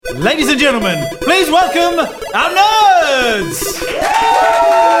Ladies and gentlemen, please welcome our nerds!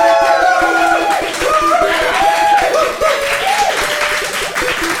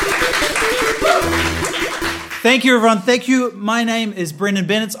 Thank you, everyone. Thank you. My name is Brendon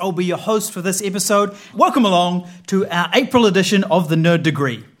Bennetts. I'll be your host for this episode. Welcome along to our April edition of the Nerd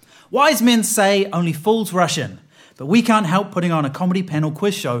Degree. Wise men say only fools rush in, but we can't help putting on a comedy panel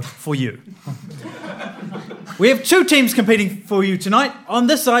quiz show for you. We have two teams competing for you tonight. On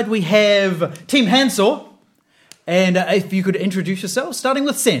this side, we have Team Handsaw. And if you could introduce yourselves, starting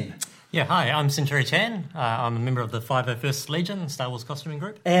with Sen. Yeah, hi, I'm Centuri Chan. I'm a member of the 501st Legion, Star Wars Costuming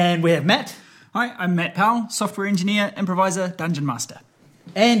Group. And we have Matt. Hi, I'm Matt Powell, software engineer, improviser, dungeon master.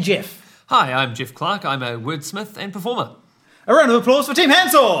 And Jeff. Hi, I'm Jeff Clark. I'm a wordsmith and performer. A round of applause for Team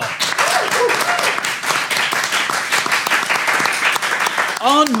Handsaw.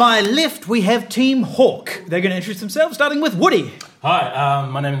 On my left, we have Team Hawk. They're going to introduce themselves, starting with Woody. Hi,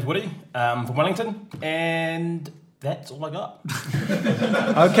 my name is Woody. I'm from Wellington, and that's all I got.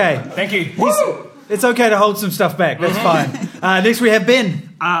 Okay. Thank you. It's okay to hold some stuff back. That's fine. Next, we have Ben.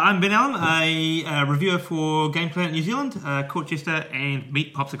 I'm Ben Allan, a reviewer for Game Planet New Zealand, Colchester, and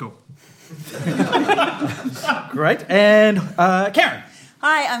Meat Popsicle. Great. And Karen.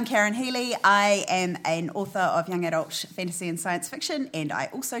 Hi, I'm Karen Healey. I am an author of young adult fantasy and science fiction, and I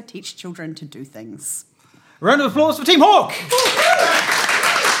also teach children to do things. A round of applause for Team Hawk.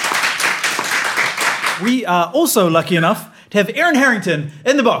 We are also lucky enough to have Erin Harrington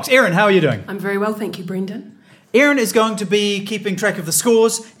in the box. Erin, how are you doing? I'm very well, thank you, Brendon. Erin is going to be keeping track of the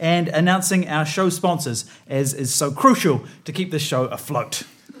scores and announcing our show sponsors, as is so crucial to keep this show afloat.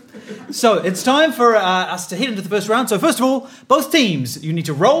 So it's time for us to head into the first round. So first of all, both teams, you need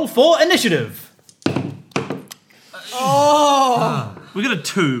to roll for initiative. We got a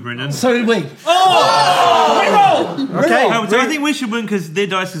 2, Brendan. So did we. Okay. So I think we should win because their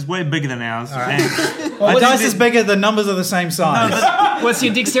dice is way bigger than ours. Right. Our dice is bigger, the numbers are the same size. What's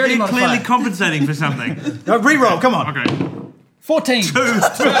your dexterity They're modifier? clearly compensating for something. No, re-roll, come on. Okay. 14. 2.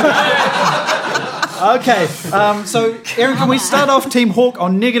 Okay, so Erin, can we start off Team Hawk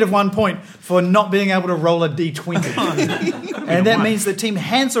on -1 point for not being able to roll a d20? And that means that Team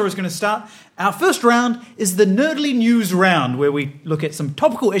Handsaw is going to start. Our first round is the Nerdly News round, where we look at some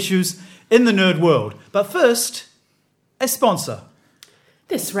topical issues in the nerd world. But first, a sponsor.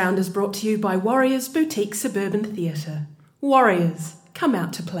 This round is brought to you by Warriors Boutique Suburban Theatre. Warriors, come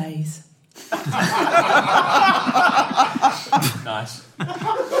out to plays. Nice.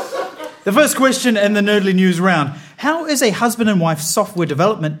 The first question in the Nerdly News round. How is a husband and wife software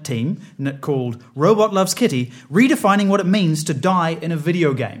development team called Robot Loves Kitty redefining what it means to die in a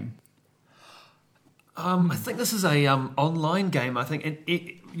video game? I think this is a online game. I think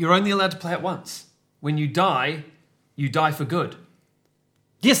you're only allowed to play it once. When you die for good.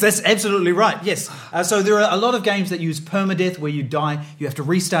 Yes, that's absolutely right, yes. So there are a lot of games that use permadeath where you die, you have to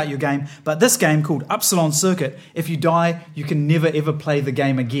restart your game. But this game called Upsilon Circuit, if you die, you can never ever play the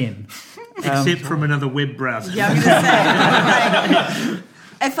game again. Except from another web browser. Yeah, I was going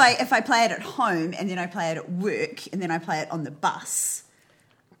to say, if I play it at home and then I play it at work and then I play it on the bus.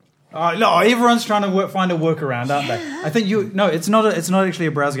 No, everyone's trying to find a workaround, aren't they? I think it's not actually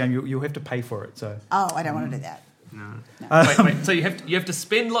a browser game. You have to pay for it. So. Oh, I don't want to do that. No. Wait. So you have to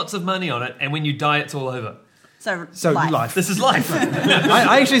spend lots of money on it, and when you die, it's all over. So life. This is life.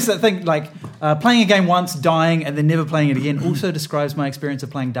 I actually think playing a game once, dying, and then never playing it again also describes my experience of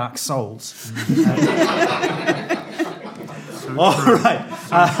playing Dark Souls. All right,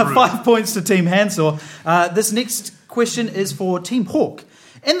 5 points to Team Handsaw. This next question is for Team Hawk.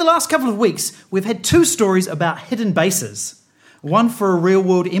 In the last couple of weeks, we've had two stories about hidden bases. One for a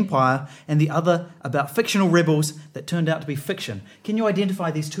real-world empire and the other about fictional rebels that turned out to be fiction. Can you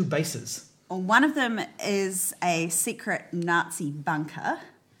identify these two bases? Well, one of them is a secret Nazi bunker.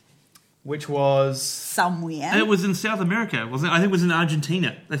 Which was? Somewhere. And it was in South America, wasn't it? I think it was in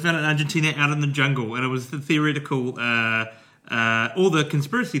Argentina. They found it in Argentina out in the jungle, and it was the theoretical... all the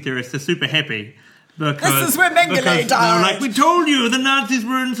conspiracy theorists are super happy. This is where Mengele died. They were like, we told you the Nazis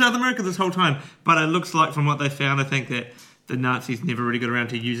were in South America this whole time. But it looks like from what they found, I think that the Nazis never really got around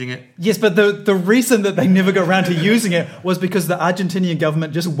to using it. Yes, but the reason that they never got around to using it was because the Argentinian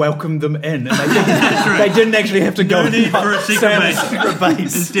government just welcomed them in. And they didn't actually have to go no need for a secret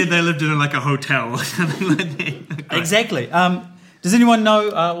base. Instead, they lived in a hotel or something like that. Exactly. Does anyone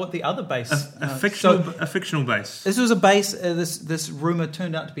know what the other base? A fictional base. This was a base. This rumor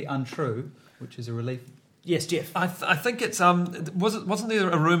turned out to be untrue, which is a relief. Yes, Jeff. I think it's wasn't there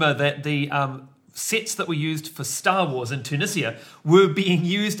a rumor that the sets that were used for Star Wars in Tunisia were being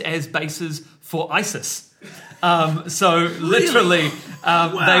used as bases for ISIS? So literally,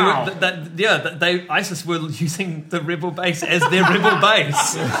 ISIS were using the rebel base as their rebel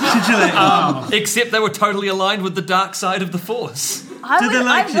base. Except they were totally aligned with the dark side of the Force. I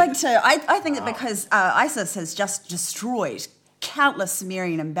think that because ISIS has just destroyed countless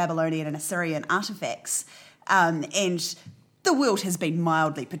Sumerian and Babylonian and Assyrian artifacts, and the world has been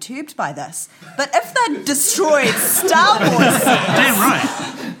mildly perturbed by this. But if they'd destroyed Star Wars... Damn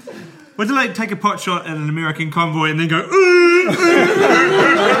right. Would they like take a pot shot at an American convoy and then go,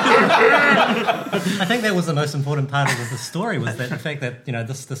 I think that was the most important part of the story, was that the fact that,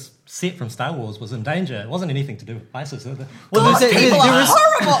 this set from Star Wars was in danger. It wasn't anything to do with ISIS. horrible!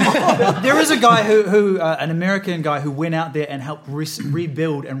 There is a guy who an American guy who went out there and helped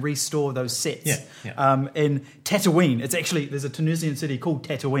rebuild and restore those sets in Tatooine. There's a Tunisian city called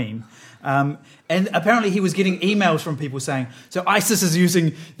Tatooine. And apparently he was getting emails from people saying, so ISIS is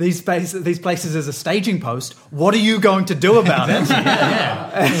using these places as a staging post. What are you going to do about it?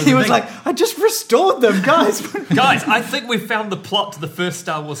 And he was like, I just restored them, guys. Guys, I think we found the plot to the first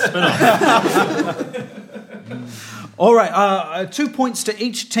Star Wars spin-off. All right, 2 points to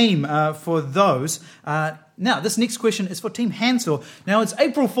each team for those. Now, this next question is for Team Handsaw. Now, it's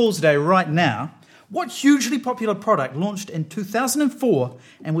April Fool's Day right now. What hugely popular product launched in 2004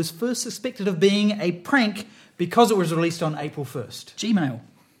 and was first suspected of being a prank because it was released on April 1st? Gmail.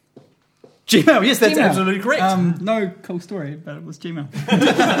 Gmail, yes, that's Gmail. absolutely correct. No cool story, but it was Gmail.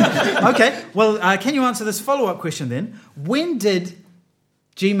 Okay, well, can you answer this follow-up question then? When did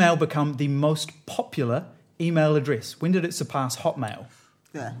Gmail become the most popular email address? When did it surpass Hotmail?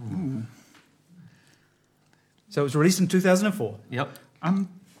 Yeah. So it was released in 2004. Yep.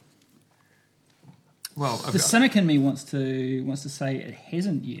 The cynic in me wants to say it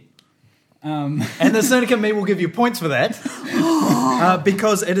hasn't yet. And the cynic in me will give you points for that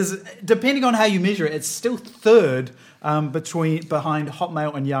because it is, depending on how you measure it, it's still third behind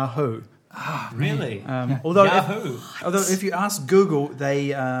Hotmail and Yahoo. Really? Although Yahoo. If you ask Google,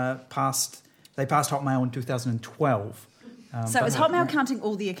 they passed Hotmail in 2012. So is Hotmail counting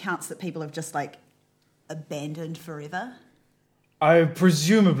all the accounts that people have just abandoned forever?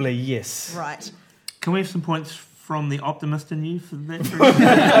 Presumably, yes. Right. Can we have some points from the optimist in you for that?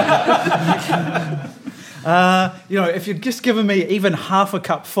 If you'd just given me even half a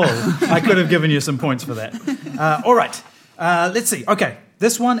cup full, I could have given you some points for that. All right, let's see. Okay,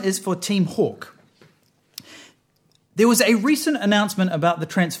 this one is for Team Hawk. There was a recent announcement about the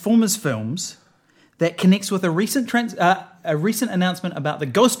Transformers films that connects with a recent announcement about the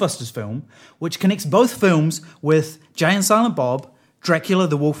Ghostbusters film, which connects both films with Jay and Silent Bob, Dracula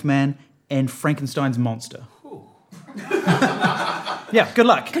the Wolfman, and Frankenstein's monster. Yeah, good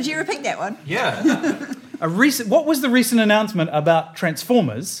luck. Could you repeat that one? Yeah. What was the recent announcement about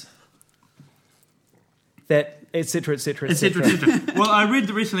Transformers? That etc. Well, I read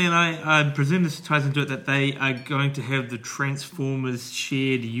recently, and I presume this ties into it, that they are going to have the Transformers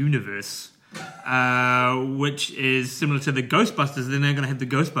shared universe, which is similar to the Ghostbusters. Then they're going to have the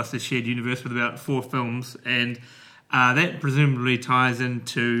Ghostbusters shared universe with about 4 films, and that presumably ties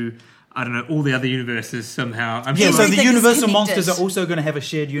into, I don't know, all the other universes somehow. So the Universal monsters are also going to have a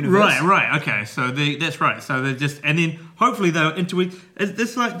shared universe. Right. Okay, so that's right. So they're just, and then hopefully they'll integrate.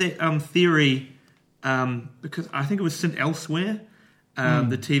 It's like the theory, because I think it was St. Elsewhere,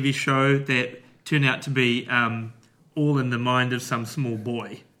 the TV show that turned out to be all in the mind of some small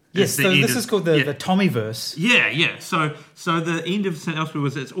boy. Yes, so this is called the Tommyverse. Yeah. So the end of St. Elsewhere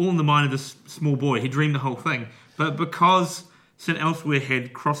was it's all in the mind of this small boy. He dreamed the whole thing, but because St. Elsewhere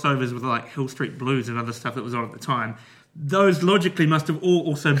had crossovers with Hill Street Blues and other stuff that was on at the time, those logically must have all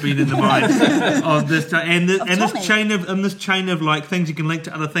also been in the mind of this. This chain of things you can link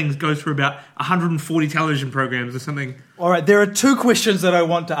to other things goes for about 140 television programs or something. All right, there are 2 questions that I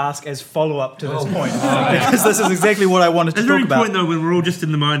want to ask as follow-up to this point, because this is exactly what I wanted to talk about. There's a point, though, when we're all just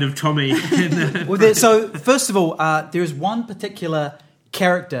in the mind of Tommy. So, first of all, there is one particular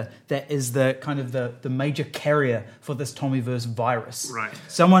character that is the kind of the major carrier for this Tommyverse virus. Right.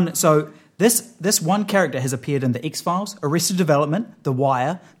 This one character has appeared in The X-Files, Arrested Development, The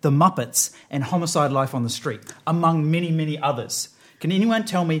Wire, The Muppets, and Homicide: Life on the Street, among many, many others. Can anyone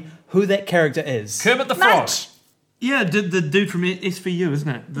tell me who that character is? Kermit the Frog. Munch. Yeah, the dude from SVU, isn't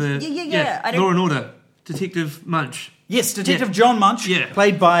it? Yeah. Law and Order. Detective Munch. Yes, Detective John Munch,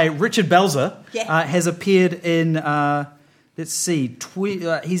 played by Richard Belzer, has appeared in,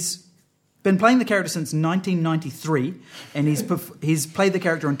 he's been playing the character since 1993, and he's played the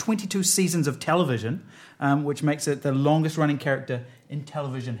character on 22 seasons of television, which makes it the longest-running character in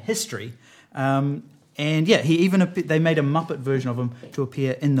television history. They made a Muppet version of him to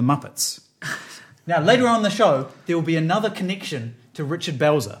appear in The Muppets. Now, later on in the show, there will be another connection to Richard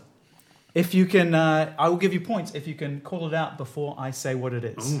Belzer. If you can, I will give you points if you can call it out before I say what it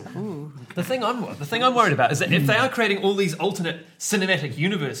is. The thing I'm worried about is that if they are creating all these alternate cinematic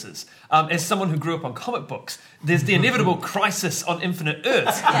universes, as someone who grew up on comic books, there's the inevitable crisis on Infinite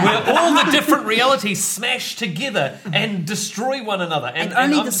Earths, where all the different realities smash together and destroy one another, And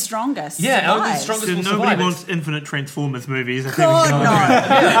only the strongest. Yeah, only the survives. strongest So will nobody survive. wants infinite Transformers movies. I think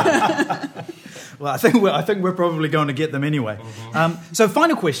God, no. Well, I think we're probably going to get them anyway. So,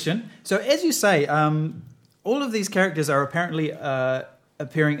 final question. So, as you say, all of these characters are apparently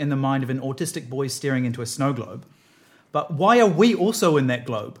appearing in the mind of an autistic boy staring into a snow globe. But why are we also in that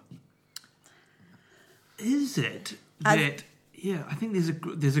globe? Is it that? Yeah, I think there's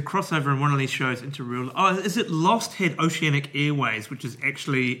a crossover in one of these shows into real. Oh, is it Lost had Oceanic Airways, which is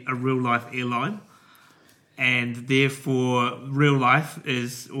actually a real life airline, and therefore real life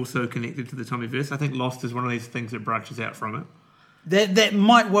is also connected to the Tommyverse. I think Lost is one of these things that branches out from it. That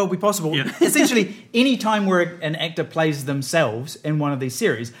might well be possible. Yeah. Essentially, any time where an actor plays themselves in one of these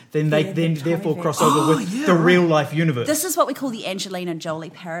series, then they therefore cross over with the real life universe. This is what we call the Angelina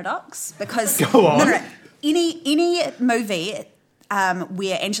Jolie paradox, because Go on. No, any movie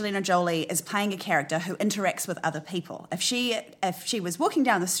where Angelina Jolie is playing a character who interacts with other people. If she was walking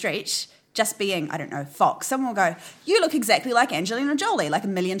down the street, just being, I don't know, Fox, someone will go, "You look exactly like Angelina Jolie," like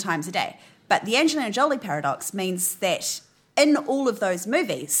 1,000,000 times a day. But the Angelina Jolie paradox means that in all of those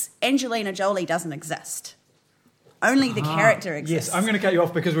movies, Angelina Jolie doesn't exist. Only the character exists. Yes, I'm going to cut you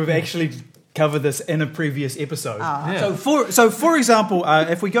off because we've actually covered this in a previous episode. So for example,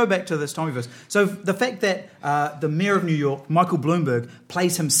 if we go back to this Tommyverse, so the fact that the Mayor of New York, Michael Bloomberg,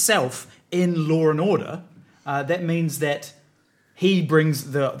 plays himself in Law and Order, that means that he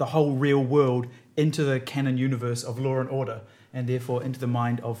brings the whole real world into the canon universe of Law and Order, and therefore into the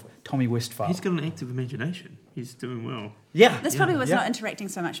mind of Tommy Westphal. He's got an active imagination. He's doing well. Yeah. This probably was not interacting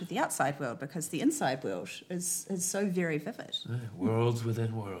so much with the outside world, because the inside world is so very vivid. Worlds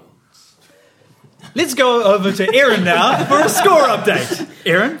within worlds. Let's go over to Erin now for a score update.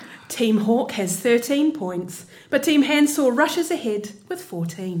 Erin? Team Hawk has 13 points, but Team Handsaw rushes ahead with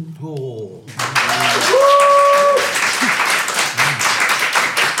 14.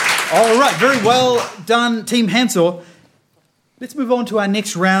 All right, very well done, Team Handsaw. Let's move on to our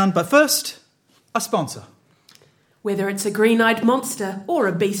next round, but first, a sponsor. Whether it's a green-eyed monster or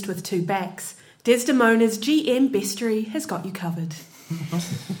a beast with two backs, Desdemona's GM Bestiary has got you covered.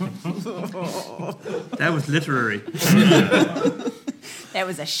 That was literary. That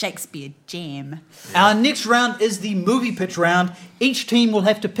was a Shakespeare jam. Our next round is the movie pitch round. Each team will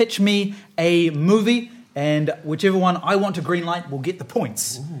have to pitch me a movie, and whichever one I want to greenlight will get the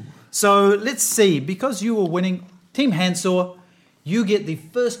points. Ooh. So let's see. Because you were winning, Team Handsaw, you get the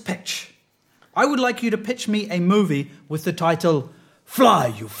first pitch. I would like you to pitch me a movie with the title Fly,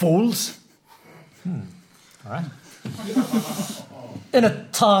 You Fools. All right. In a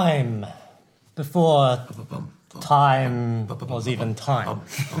time before time was even time.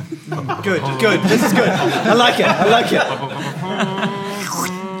 Good. This is good. I like it.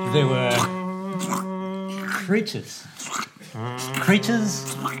 There were creatures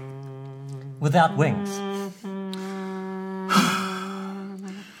without wings.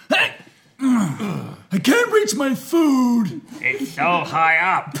 I can't reach my food. It's so high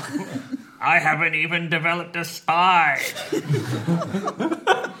up. I haven't even developed a spine. This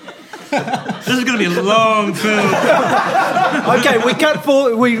is going to be a long film. Okay, we cut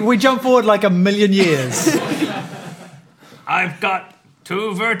forward. We jump forward like 1,000,000 years. I've got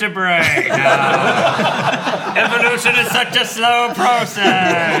 2 vertebrae now. Evolution is such a slow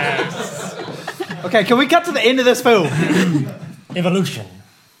process. Okay, can we cut to the end of this film? Evolution.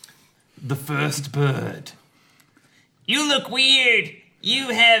 The first bird. You look weird. You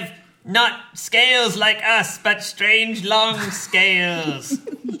have not scales like us, but strange long scales.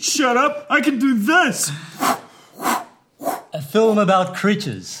 Shut up, I can do this. A film about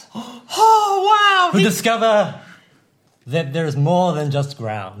creatures Oh, wow! who discover that there is more than just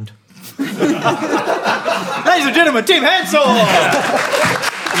ground. Ladies and gentlemen, Team Handsaw!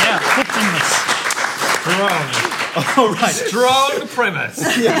 All right. Strong premise.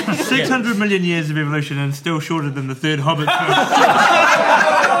 600 million years of evolution and still shorter than the third Hobbit film.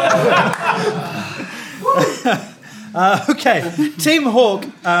 Okay, Team Hawk.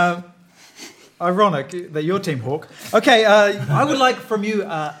 Ironic that you're Team Hawk. Okay, I would like from you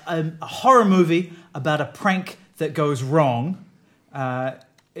a horror movie about a prank that goes wrong.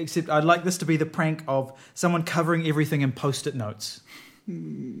 Except I'd like this to be the prank of someone covering everything in Post-it notes.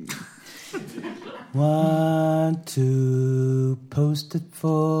 1, 2, post it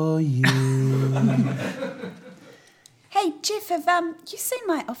for you. Hey, Hey, Jeff, have you seen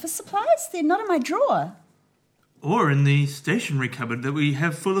my office supplies? They're not in my drawer. Or in the stationery cupboard that we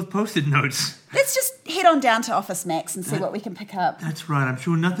have full of post-it notes. Let's just head on down to Office Max and see what we can pick up. That's right, I'm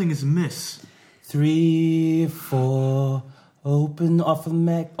sure nothing is amiss. 3, 4, open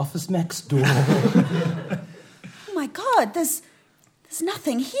Office Max door. Oh my God, there's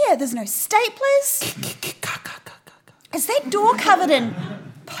nothing here. There's no staplers. Is that door covered in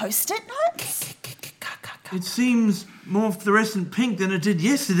post-it notes? It seems more fluorescent pink than it did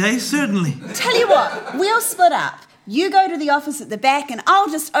yesterday, certainly. Tell you what, we'll split up. You go to the office at the back and I'll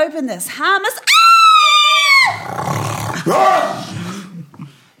just open this harmless...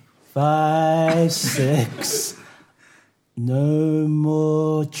 5, 6. No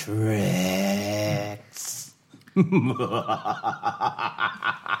more tricks.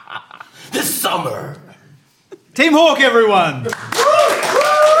 This summer. Team Hawk, everyone!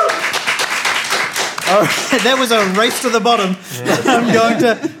 All right, that was a race to the bottom. Yeah. I'm going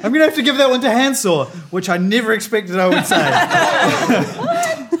to have to give that one to Handsaw, which I never expected I would say.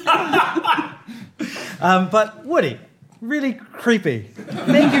 But Woody, really creepy.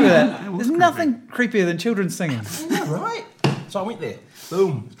 Thank you for that. There's nothing creepier than children singing. Right. So I went there.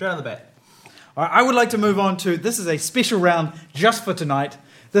 Boom. Straight out of the bat. All right, I would like to move on to, this is a special round just for tonight.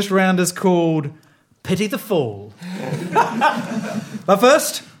 This round is called Pity the Fool. But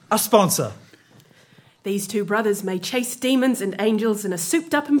first, a sponsor. These two brothers may chase demons and angels in a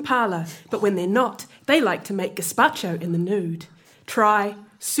souped-up Impala, but when they're not, they like to make gazpacho in the nude. Try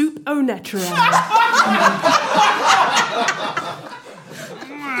Soup Au Natural.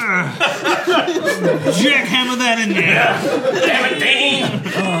 Jackhammer that in there. Damn it, Dean!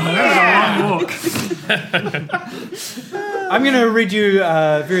 I'm going to read you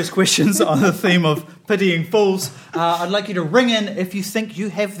various questions on the theme of pitying fools. I'd like you to ring in if you think you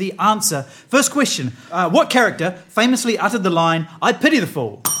have the answer. First question. What character famously uttered the line, "I pity the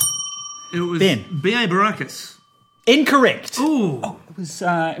fool"? It was Ben. B.A. Baracus. Incorrect. Ooh. It was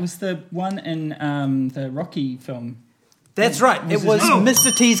the one in the Rocky film. That's right. It was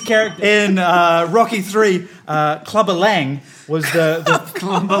Mr. T's character in Rocky 3. Clubber Lang was the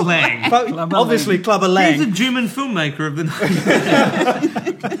Clubber Lang. Obviously, Clubber Lang. He's a German filmmaker of the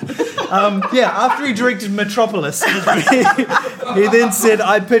after he directed Metropolis, he then said,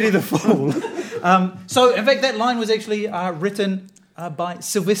 "I pity the fool." So, in fact, that line was actually written by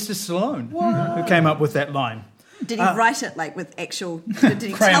Sylvester Stallone, who came up with that line. Did he write it like with actual... Did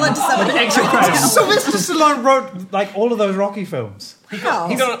he tell it to somebody? Sylvester Stallone wrote like all of those Rocky films. He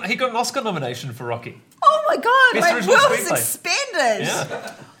got an Oscar nomination for Rocky. Oh my God, Best my original world is screenplay. expanded.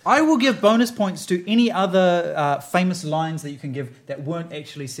 Yeah. I will give bonus points to any other famous lines that you can give that weren't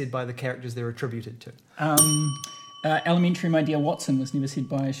actually said by the characters they're attributed to. Elementary, my dear Watson was never said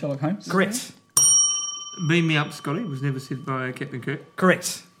by Sherlock Holmes. Correct. Beam Me Up, Scotty was never said by Captain Kirk.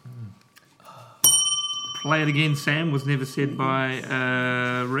 Correct. Play It Again, Sam was never said by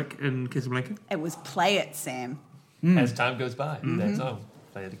Rick in Casablanca. It was Play It, Sam. As time goes by, that's all.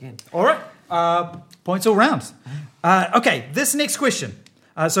 Play it again. All right. Points all round. Okay, this next question.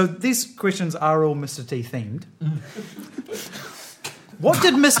 So these questions are all Mr. T themed. What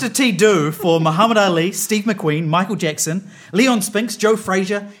did Mr. T do for Muhammad Ali, Steve McQueen, Michael Jackson, Leon Spinks, Joe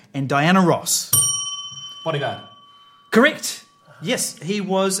Frazier, and Diana Ross? Bodyguard. Correct. Yes, he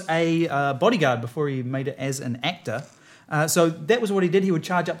was a bodyguard before he made it as an actor. So that was what he did. He would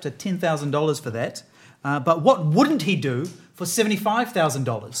charge up to $10,000 for that. But what wouldn't he do for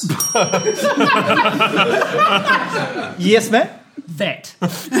 $75,000? Yes, Matt? That.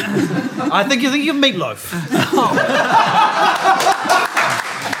 I think you think you're meatloaf.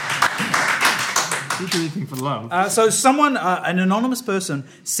 Anything for love. So someone, an anonymous person,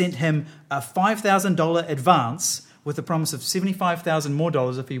 sent him a $5,000 advance with the promise of $75,000 more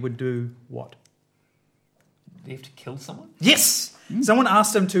if he would do what? Do you have to kill someone? Yes! Someone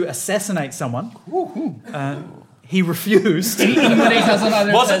asked him to assassinate someone. He refused. Any more details on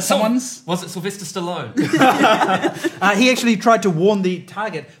either Was it someone's? Was it Sylvester Stallone? He actually tried to warn the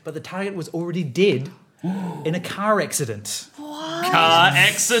target, but the target was already dead in a car accident. Car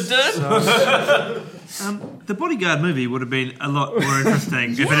accident? The Bodyguard movie would have been a lot more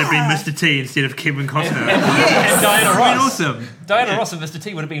interesting if it had been Mr. T instead of Kevin Costner. And Diana Ross. Awesome. Diana Ross and Mr.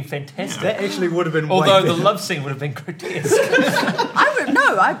 T would have been fantastic. That actually would have been Although way the better. love scene would have been grotesque.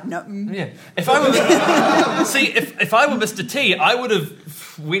 No. Yeah. If I were if I were Mr. T, I would have,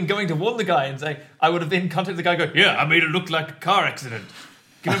 when going to warn the guy and say, I would have then contacted the guy and go, yeah, I made it look like a car accident.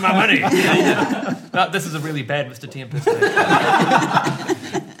 Give me my money. No, this is a really bad Mr. T impersonation.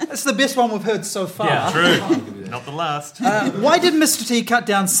 That's the best one we've heard so far. Yeah, true. Not the last. Why did Mr. T cut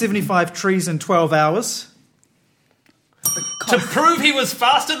down 75 trees in 12 hours? to prove he was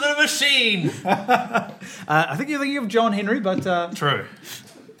faster than a machine. I think you're thinking of John Henry, but True.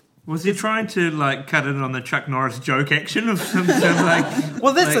 Was he trying to like cut in on the Chuck Norris joke action of some like?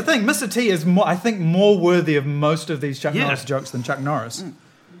 well, that's the thing. Mr. T is more, I think, more worthy of most of these Chuck Yeah. Norris jokes than Chuck Norris.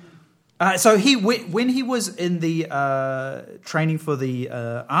 So when he was in the training for the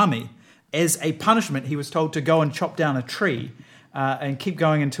army, as a punishment, he was told to go and chop down a tree and keep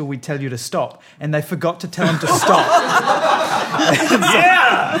going until we tell you to stop. And they forgot to tell him to stop.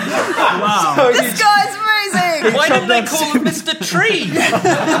 Wow. So This guy's amazing. Why didn't they call him Mr. Tree?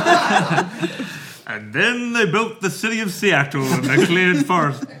 And then they built the city of Seattle in the cleared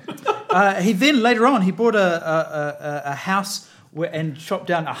forest. he then later on he bought a house and chopped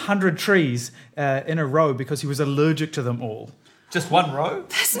down 100 trees in a row because he was allergic to them all. Just one row?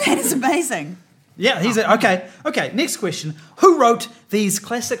 This man is amazing. Yeah, okay. Next question: who wrote these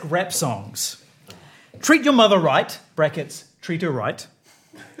classic rap songs? Treat Your Mother Right (brackets treat her right).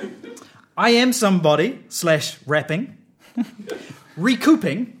 I Am Somebody /rapping.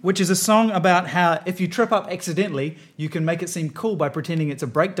 Recouping, which is a song about how if you trip up accidentally, you can make it seem cool by pretending it's a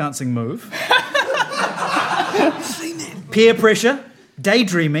breakdancing move. Peer Pressure,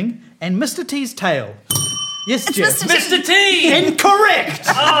 Daydreaming, and Mr. T's Tale. Yes, It's Jeff. Mr. T! Incorrect!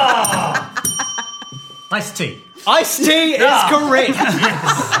 Iced tea. Ice-T is correct.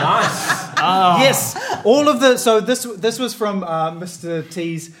 Nice. Yes, all of the. So this was from Mr.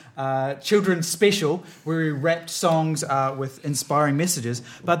 T's children's special, where he rapped songs with inspiring messages,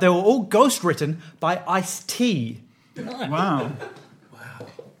 but they were all ghost written by Ice-T. Wow.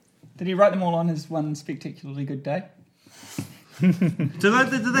 Did he write them all on his one spectacularly good day?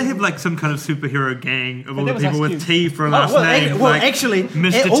 Do they have like some kind of superhero gang of all the that was people Ice with Cube. T for a last name? Actually,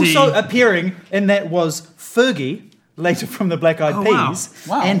 Mr. T. also appearing in that was Fergie, later from the Black Eyed Oh, wow. Peas,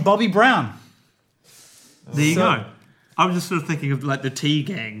 Wow. and Bobby Brown. There you go. I was just sort of thinking of like the T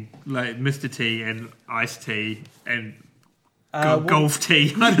gang, like Mr. T and Ice T and Golf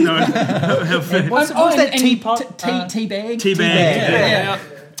T. I don't know. What's that teapot? Tea bag. T bag, Yeah.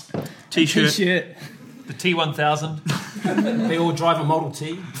 T-shirt. T-shirt. The T1000. They all drive a Model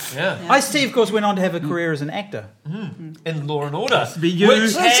T. Yeah. Ice-T, of course, went on to have a career as an actor. In Law and Order. Be you, Which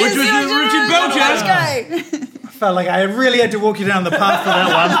which was Richard Belcher. Let's go. Felt like I really had to walk you down the path for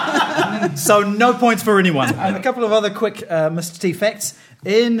that one. So no points for anyone. A couple of other quick Mr. T facts.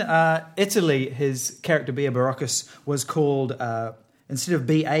 In Italy, his character Bea Baracus was called, instead of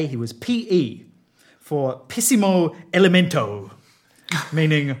BA, he was PE for Pessimo Elemento,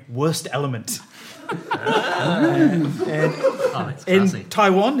 meaning worst element. That's In classy.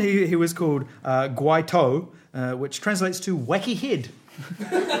 Taiwan, he was called Guai To, which translates to wacky head.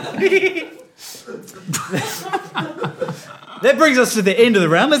 That brings us to the end of the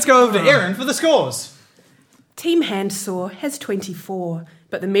round. Let's go over to Erin for the scores. Team Handsaw has 24,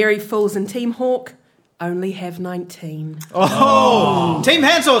 but the Merry Fools and Team Hawk only have 19. Oh, Team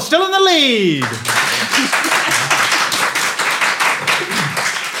Handsaw still in the lead.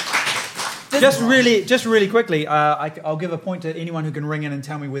 Just really quickly, I'll give a point to anyone who can ring in and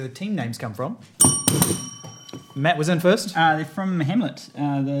tell me where the team names come from. Matt was in first. They're from Hamlet.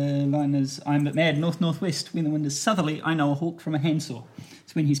 The line is, I'm but mad, north-northwest. When the wind is southerly, I know a hawk from a handsaw.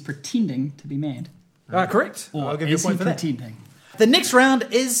 It's when he's pretending to be mad. Correct. I'll give you a Is point he for that. pretending? The next round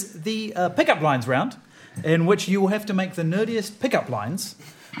is the pickup lines round, in which you will have to make the nerdiest pickup lines.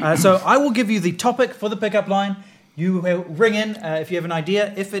 So I will give you the topic for the pickup line. You will ring in if you have an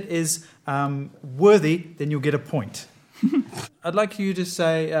idea. If it is worthy, then you'll get a point. I'd like you to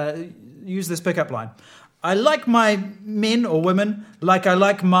say, use this pickup line. I like my men or women like I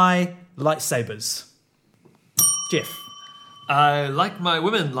like my lightsabers. Jeff. I like my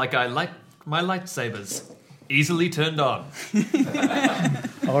women like I like my lightsabers. Easily turned on.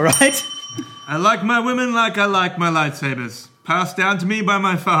 All right. I like my women like I like my lightsabers. Passed down to me by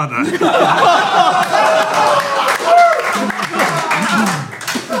my father.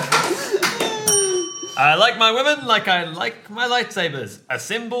 I like my women like I like my lightsabers.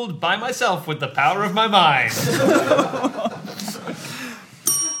 Assembled by myself with the power of my mind.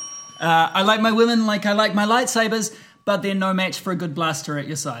 I like my women like I like my lightsabers, but they're no match for a good blaster at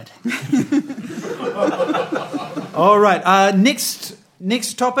your side. All right.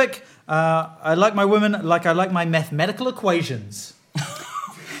 Next topic. I like my women like I like my mathematical equations.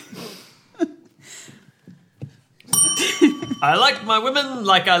 I like my women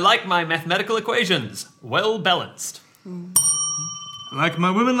like I like my mathematical equations. Well balanced. I like my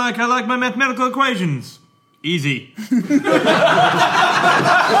women like I like my mathematical equations. Easy.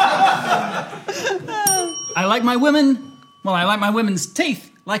 I like my women, I like my women's teeth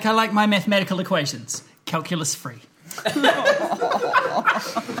like I like my mathematical equations. Calculus free.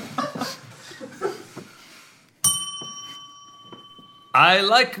 I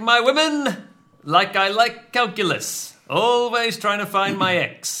like my women like I like calculus. Always trying to find my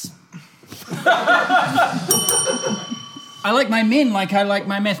X. I like my men like I like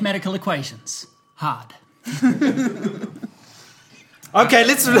my mathematical equations. Hard. Okay,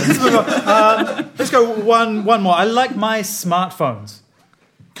 let's move on. Let's go one more. I like my smartphones.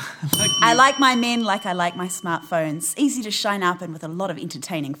 I like my men like I like my smartphones. Easy to shine up and with a lot of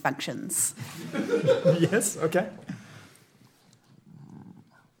entertaining functions. Yes, okay.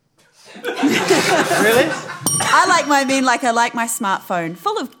 Really? I like my men like I like my smartphone.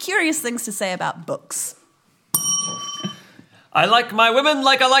 Full of curious things to say about books. I like my women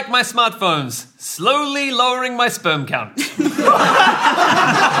like I like my smartphones. Slowly lowering my sperm count.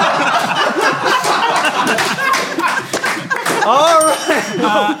 All right.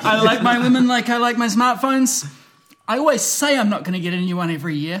 I like my women like I like my smartphones. I always say I'm not going to get a new one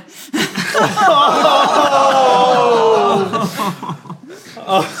every year.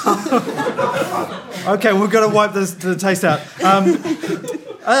 Okay, we've got to wipe the taste out.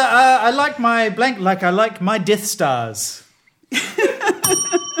 I like my blank like I like my Death Stars.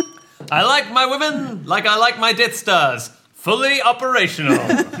 I like my women like I like my Death Stars. Fully operational.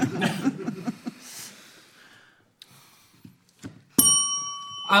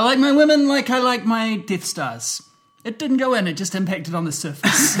 I like my women like I like my Death Stars. It didn't go in, it just impacted on the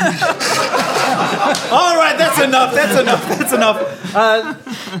surface. All right, that's enough.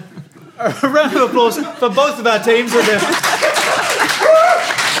 A round of applause for both of our teams.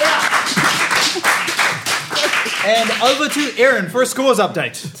 And over to Erin for a scores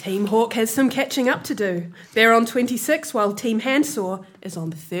update. Team Hawk has some catching up to do. They're on 26, while Team Handsaw is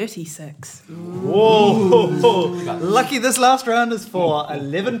on 36. Whoa! Lucky this last round is for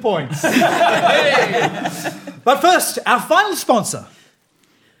 11 points. But first, our final sponsor.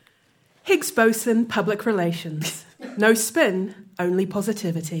 Higgs Boson Public Relations. No spin, only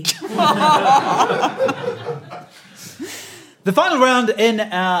positivity. The final round in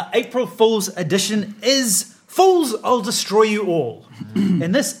our April Fool's edition is Fools, I'll Destroy You All.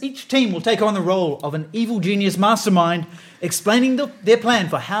 In this, each team will take on the role of an evil genius mastermind, explaining their plan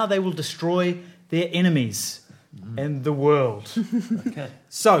for how they will destroy their enemies in the world. Okay.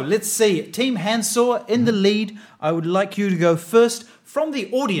 So, let's see. Team Handsaw in the lead. I would like you to go first. From the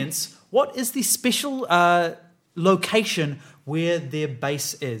audience, what is the special location where their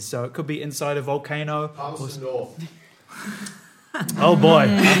base is? So, it could be inside a volcano. Palmerston North. Oh boy!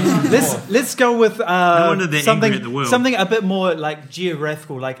 Let's go with wonder they're angry at the world. something a bit more like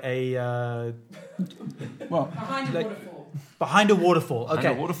geographical, like a Behind a waterfall. behind a waterfall. Okay,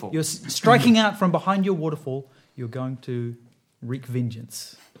 Behind a waterfall. You're striking out from behind your waterfall. You're going to wreak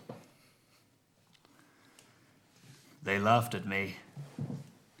vengeance. They laughed at me.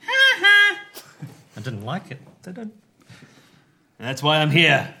 I didn't like it. That's why I'm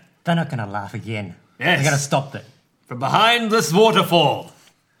here. They're not going to laugh again. Yes. They're going to stop it. From behind this waterfall.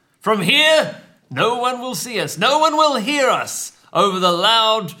 From here, no one will see us. No one will hear us over the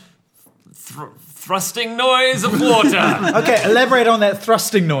loud thrusting noise of water. Okay, elaborate on that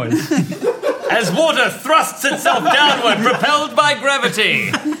thrusting noise. As water thrusts itself downward, propelled by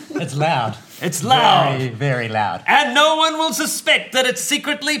gravity. It's loud. It's loud. Very, very loud. And no one will suspect that it's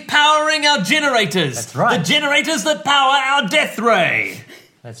secretly powering our generators. That's right. The generators that power our death ray.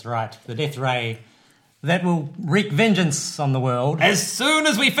 That's right. The death ray that will wreak vengeance on the world. As soon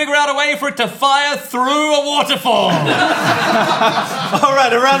as we figure out a way for it to fire through a waterfall. All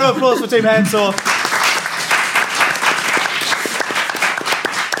right, a round of applause for Team Handsaw.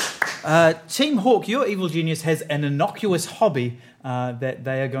 Team Hawk, your evil genius has an innocuous hobby that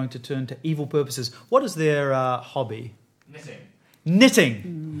they are going to turn to evil purposes. What is their hobby?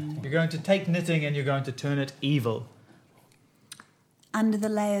 Knitting. You're going to take knitting and you're going to turn it evil. Under the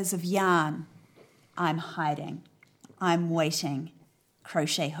layers of yarn, I'm hiding. I'm waiting.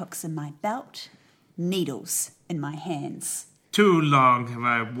 Crochet hooks in my belt, needles in my hands. Too long have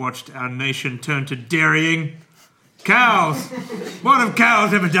I watched our nation turn to dairying. Cows! What have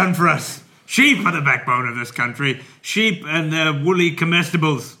cows ever done for us? Sheep are the backbone of this country. Sheep and their woolly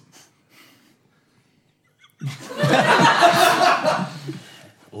comestibles.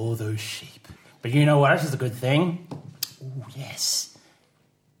 All those sheep. But you know what else is a good thing? Oh, yes.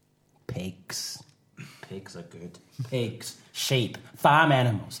 Pigs. Pigs are good. Pigs. Sheep. Farm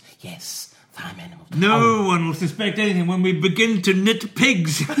animals. Yes, farm animals. No one will suspect anything when we begin to knit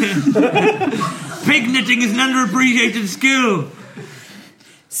pigs. Pig knitting is an underappreciated skill.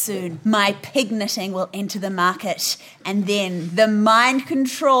 Soon, my pig knitting will enter the market, and then the mind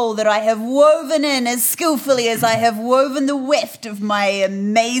control that I have woven in as skillfully as I have woven the weft of my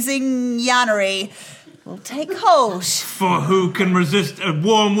amazing yarnery will take hold. For who can resist a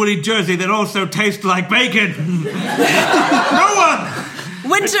warm, woolly jersey that also tastes like bacon? No one!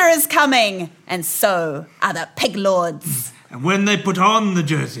 Winter is coming, and so are the pig lords. And when they put on the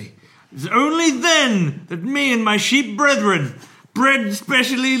jersey, it's only then that me and my sheep brethren, bred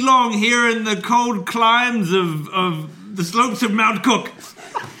specially long here in the cold climes of the slopes of Mount Cook,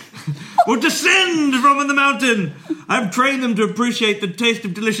 will descend from the mountain. I've trained them to appreciate the taste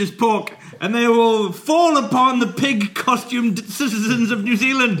of delicious pork, and they will fall upon the pig-costumed citizens of New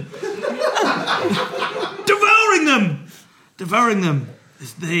Zealand, devouring them,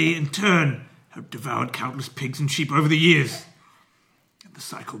 as they, in turn, have devoured countless pigs and sheep over the years. And the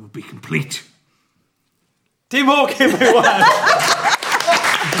cycle will be complete. Teamwork, everyone!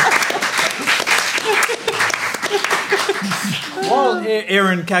 While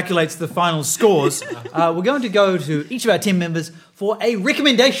Erin calculates the final scores, we're going to go to each of our team members for a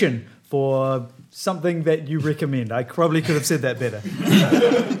recommendation for something that you recommend. I probably could have said that better.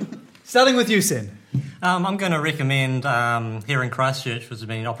 Starting with you, Sen. I'm going to recommend here in Christchurch, which has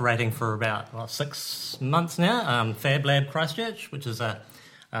been operating for about 6 months now, Fab Lab Christchurch, which is a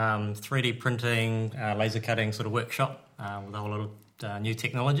 3D printing, laser cutting sort of workshop with a whole lot of new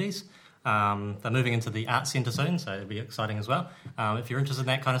technologies. They're moving into the art centre soon, so it'll be exciting as well. If you're interested in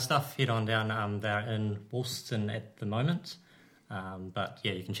that kind of stuff, head on down. They're in Woolston at the moment. But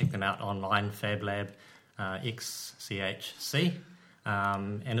yeah, you can check them out online, Fab Lab XCHC.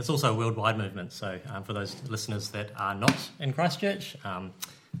 And it's also a worldwide movement, so for those listeners that are not in Christchurch, I'm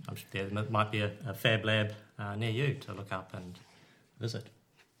sure there might be a Fab Lab near you to look up and visit.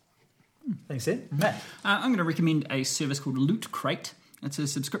 Thanks, Ed. Matt? I'm going to recommend a service called Loot Crate. It's a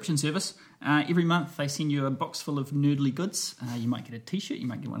subscription service. Every month they send you a box full of nerdly goods. You might get a t-shirt, you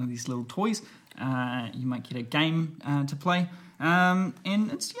might get one of these little toys, you might get a game to play. And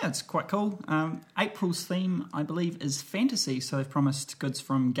it's quite cool. April's theme, I believe, is fantasy, so they've promised goods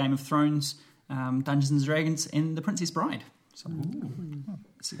from Game of Thrones, Dungeons and Dragons, and The Princess Bride. So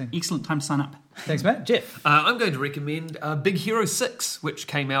it's an excellent time to sign up. Thanks, Matt. Jeff? I'm going to recommend Big Hero 6, which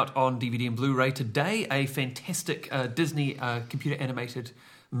came out on DVD and Blu-ray today. A fantastic Disney computer animated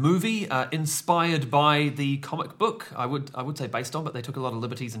movie inspired by the comic book. I would say based on, but they took a lot of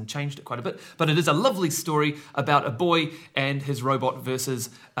liberties and changed it quite a bit. But it is a lovely story about a boy and his robot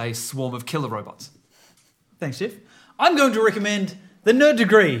versus a swarm of killer robots. Thanks, Jeff. I'm going to recommend The Nerd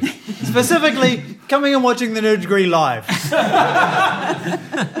Degree, specifically coming and watching The Nerd Degree live.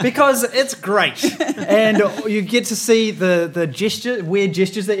 Because it's great. And you get to see the weird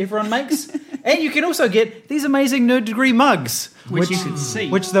gestures that everyone makes. And you can also get these amazing Nerd Degree mugs. Which you can see.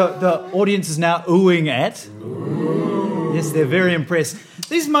 Which the audience is now oohing at. Ooh. Yes, they're very impressed.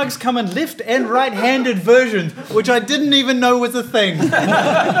 These mugs come in left and right-handed versions, which I didn't even know was a thing.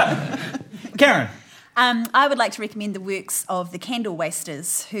 Karen? I would like to recommend the works of the Candle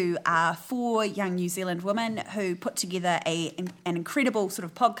Wasters, who are 4 young New Zealand women who put together an incredible sort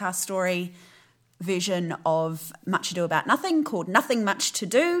of podcast story version of Much Ado About Nothing called Nothing Much to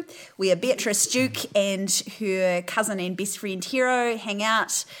Do, where Beatrice Duke and her cousin and best friend Hero hang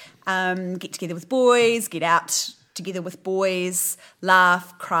out, get together with boys, get out together with boys,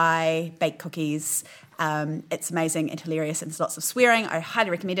 laugh, cry, bake cookies. It's amazing and hilarious, and there's lots of swearing. I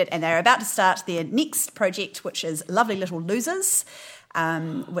highly recommend it. And they're about to start their next project, which is Lovely Little Losers,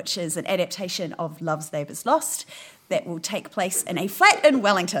 which is an adaptation of Love's Labour's Lost that will take place in a flat in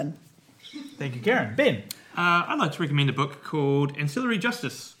Wellington. Thank you, Karen. Ben? I'd like to recommend a book called Ancillary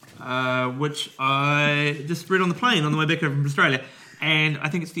Justice, which I just read on the plane on the way back over from Australia. And I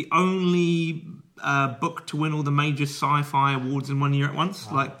think it's the only book to win all the major sci-fi awards in one year at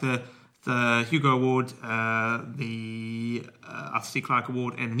once, like the Hugo Award, the Arthur C. Clarke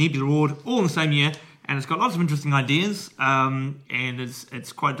Award, and the Nebula Award, all in the same year. And it's got lots of interesting ideas, and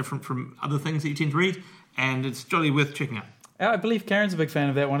it's quite different from other things that you tend to read, and it's jolly worth checking out. I believe Karen's a big fan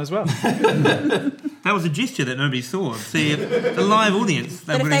of that one as well. That was a gesture that nobody saw. See, the live audience.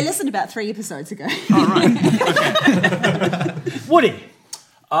 But if they listened about 3 episodes ago. Oh, right. Okay. Woody?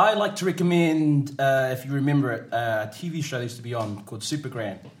 I like to recommend, if you remember it, a TV show that used to be on called Super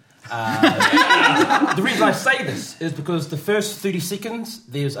Grand. The reason I say this is because the first 30 seconds,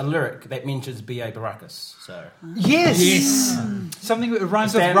 there's a lyric that mentions B.A. Baracus. So Yes! Something that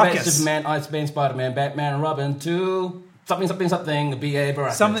rhymes with ruckus. Superman, Iceman, Spider-Man, Batman, and Robin, 2... Something, B.A.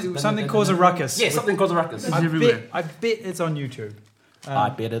 Baracus. Something cause a ruckus. Yeah, something cause a ruckus. I bet it's on YouTube. I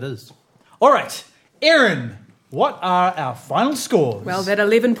bet it is. All right, Erin, What are our final scores? Well, that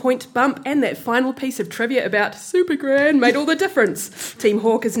 11-point bump and that final piece of trivia about Super Gran made all the difference. Team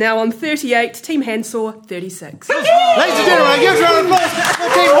Hawk is now on 38, Team Handsaw 36. Ladies and gentlemen, give us a round of applause for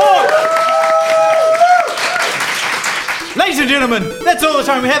Team Hawk! Ladies and gentlemen, that's all the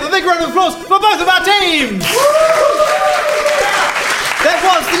time we have. A big round of applause for both of our teams! That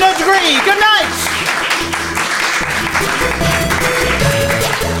was the Nerd Degree. Good night!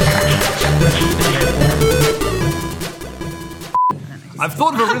 I've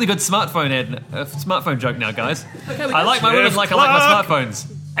thought of a really good smartphone joke now, guys. Okay, I like my women like I like my smartphones.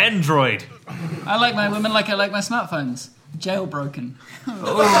 Android. I like my women like I like my smartphones. Jailbroken.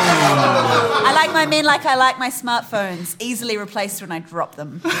 I like my men like I like my smartphones. Easily replaced when I drop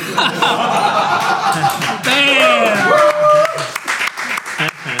them. Bam!